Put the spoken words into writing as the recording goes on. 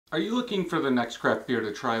Are you looking for the next craft beer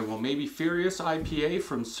to try? Well, maybe Furious IPA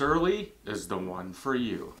from Surly is the one for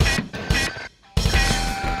you.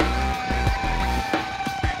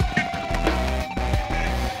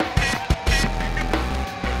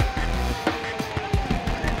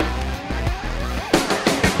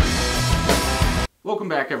 Welcome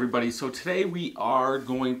back, everybody. So today we are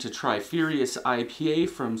going to try Furious IPA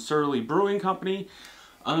from Surly Brewing Company.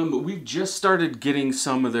 We've just started getting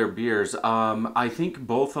some of their beers. I think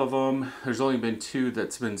both of them, there's only been two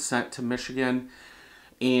that's been sent to Michigan,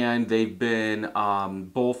 and they've been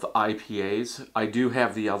both IPAs. I do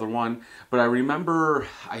have the other one, but I remember,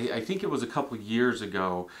 I think it was a couple years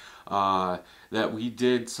ago, that we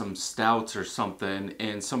did some stouts or something,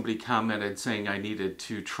 and somebody commented saying I needed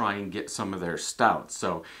to try and get some of their stouts.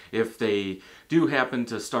 So if they do happen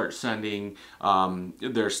to start sending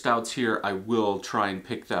their stouts here, I will try and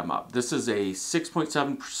pick them up. This is a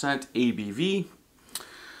 6.7%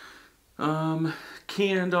 ABV.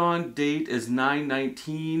 Canned on date is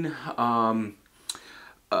 9/19.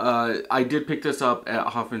 I did pick this up at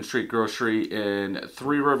Hoffman Street Grocery in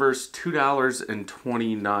Three Rivers,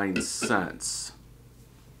 $2.29.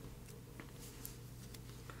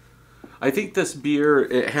 I think this beer,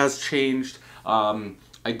 it has changed.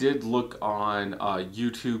 I did look on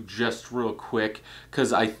YouTube just real quick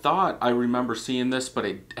because I thought I remember seeing this, but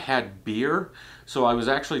it had beer. So I was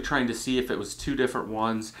actually trying to see if it was two different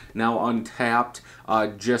ones. Now Untapped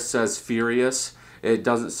just says Furious. It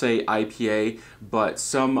doesn't say IPA, but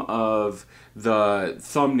some of the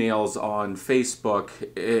thumbnails on Facebook,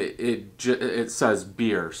 it says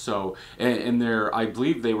beer. So, and there, I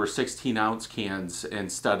believe they were 16-ounce cans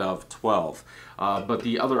instead of 12. But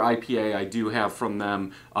the other IPA I do have from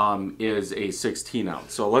them is a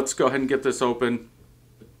 16-ounce. So let's go ahead and get this open,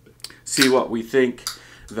 see what we think.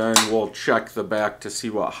 Then we'll check the back to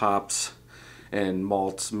see what hops and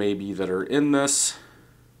malts maybe that are in this.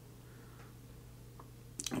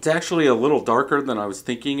 It's actually a little darker than I was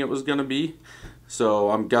thinking it was going to be.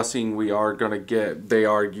 So I'm guessing we are going to get, they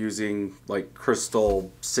are using like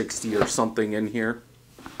Crystal 60 or something in here.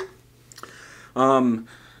 Man,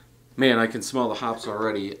 I can smell the hops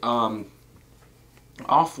already.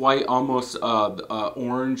 Off-white, almost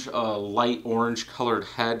orange, light orange colored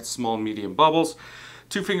head, small medium bubbles.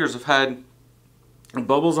 2 fingers of head.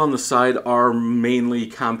 Bubbles on the side are mainly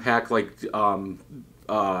compact, like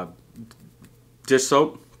dish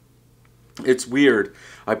soap. It's weird.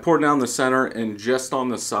 I poured down the center, and just on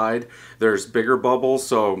the side there's bigger bubbles,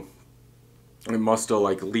 so it must have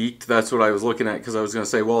like leaked. That's what I was looking at, because I was going to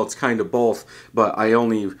say, well, it's kind of both, but I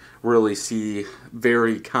only really see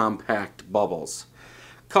very compact bubbles.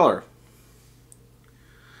 Color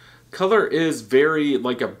is very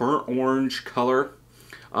like a burnt orange color.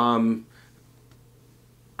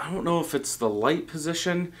 I don't know if it's the light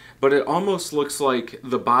position, but it almost looks like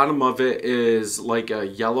the bottom of it is like a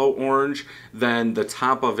yellow orange, then the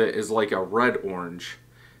top of it is like a red orange.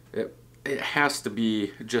 It has to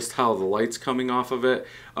be just how the light's coming off of it.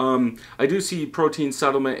 I do see protein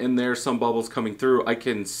settlement in there, some bubbles coming through. I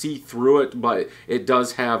can see through it, but it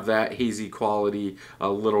does have that hazy quality a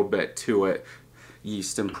little bit to it.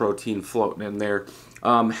 Yeast and protein floating in there.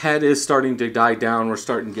 Head is starting to die down. We're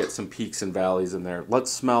starting to get some peaks and valleys in there.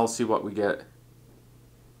 Let's smell, see what we get.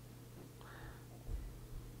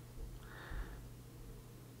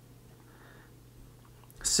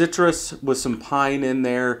 Citrus with some pine in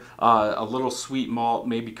there, a little sweet malt,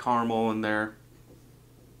 maybe caramel in there.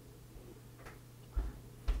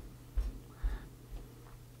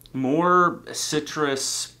 More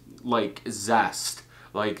citrus, like zest.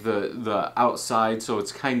 Like the outside, so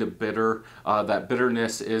it's kind of bitter. That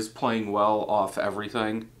bitterness is playing well off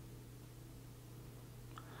everything.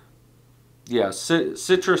 Yeah,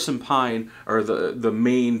 citrus and pine are the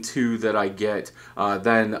main two that I get.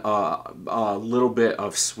 Then a little bit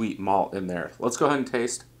of sweet malt in there. Let's go ahead and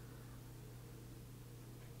taste.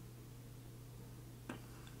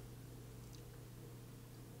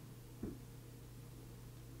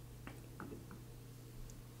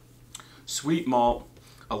 Sweet malt.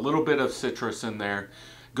 A little bit of citrus in there,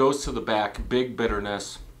 goes to the back, big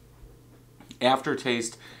bitterness.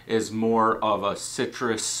 Aftertaste is more of a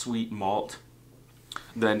citrus sweet malt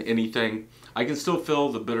than anything. I can still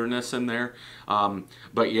feel the bitterness in there,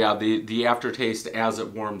 but yeah, the aftertaste as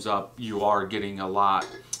it warms up, you are getting a lot,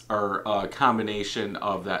 or a combination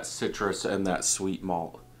of that citrus and that sweet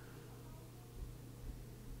malt.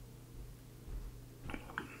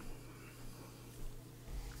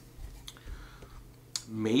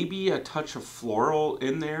 Maybe a touch of floral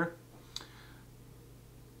in there.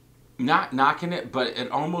 Not knocking it, but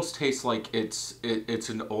it almost tastes like it's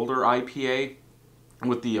an older IPA.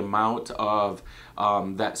 with the amount of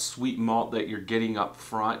that sweet malt that you're getting up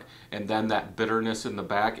front, and then that bitterness in the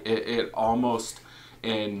back, it almost,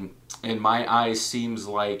 in my eyes, seems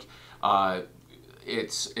like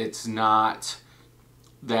it's not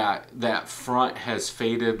that front has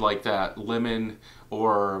faded, like that lemon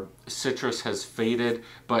or citrus has faded,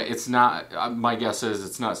 but it's not, my guess is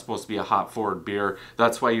it's not supposed to be a hop forward beer.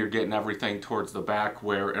 That's why you're getting everything towards the back,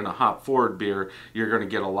 where in a hop forward beer you're going to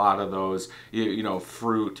get a lot of those, you know,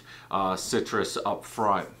 fruit, citrus up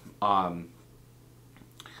front.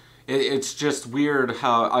 It's just weird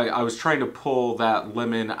how I was trying to pull that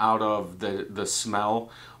lemon out of the smell,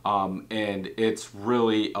 and it's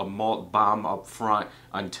really a malt bomb up front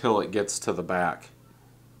until it gets to the back.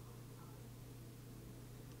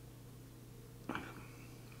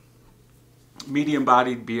 Medium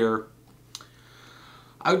bodied beer.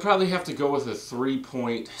 I would probably have to go with a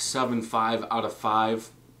 3.75 out of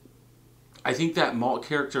 5. I think that malt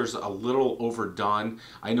character is a little overdone.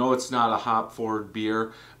 I know it's not a hop forward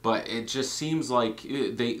beer, but it just seems like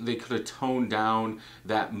they could have toned down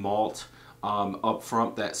that malt up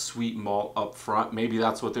front, that sweet malt up front. Maybe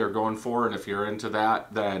that's what they're going for, and if you're into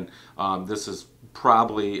that, then this is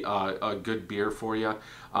probably a good beer for you.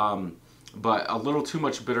 But a little too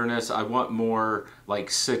much bitterness. I want more like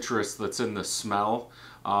citrus that's in the smell,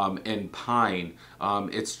 and pine.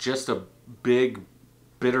 It's just a big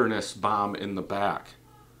bitterness bomb in the back.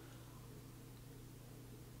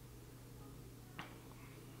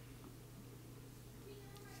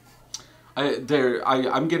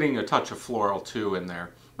 I'm getting a touch of floral too in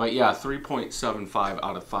there. But yeah, 3.75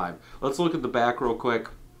 out of 5. Let's look at the back real quick.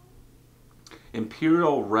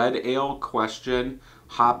 Imperial Red Ale question.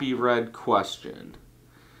 Hoppy Red question.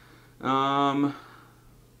 Yeah,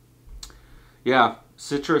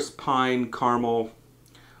 citrus, pine, caramel.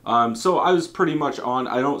 So I was pretty much on.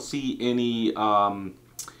 I don't see any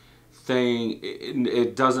thing.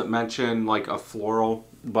 It doesn't mention like a floral,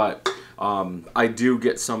 but I do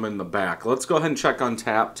get some in the back. Let's go ahead and check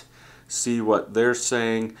Untapped, see what they're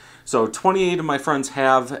saying. So 28 of my friends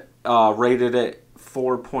have rated it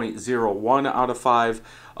 4.01 out of 5.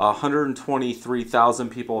 123,000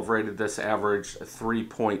 people have rated this average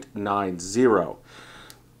 3.90.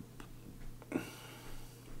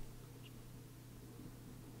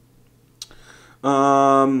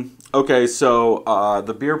 Okay, so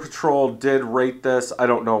the Beer Patrol did rate this. I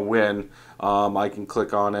don't know when. I can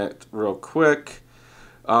click on it real quick.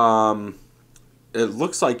 It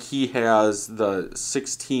looks like he has the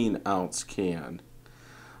 16-ounce can.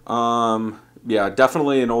 Yeah,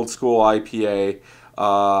 definitely an old school IPA.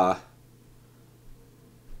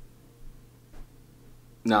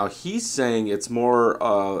 Now he's saying it's more.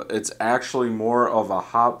 It's actually more of a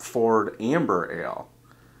hop forward amber ale.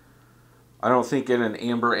 I don't think in an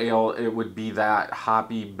amber ale it would be that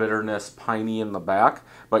hoppy bitterness, piney in the back,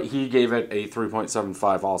 but he gave it a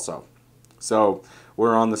 3.75 also. So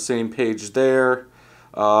we're on the same page there.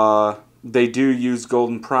 They do use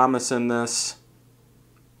Golden Promise in this.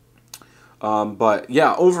 But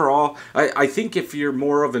yeah, overall, I think if you're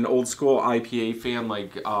more of an old school IPA fan,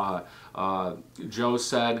 like Joe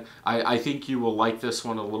said, I think you will like this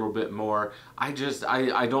one a little bit more. I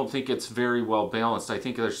don't think it's very well balanced. I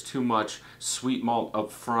think there's too much sweet malt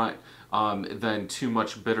up front, than too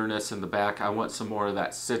much bitterness in the back. I want some more of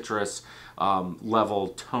that citrus level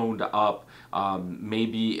toned up,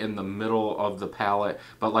 maybe in the middle of the palate.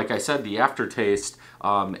 But like I said, the aftertaste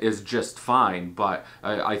is just fine, but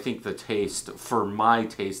I think the taste, for my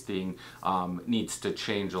tasting, needs to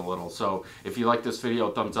change a little. So if you like this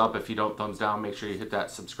video, thumbs up. If you don't, thumbs down. Make sure you hit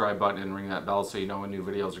that subscribe button and ring that bell so you know when new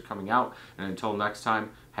videos are coming out. And until next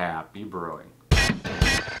time, happy brewing.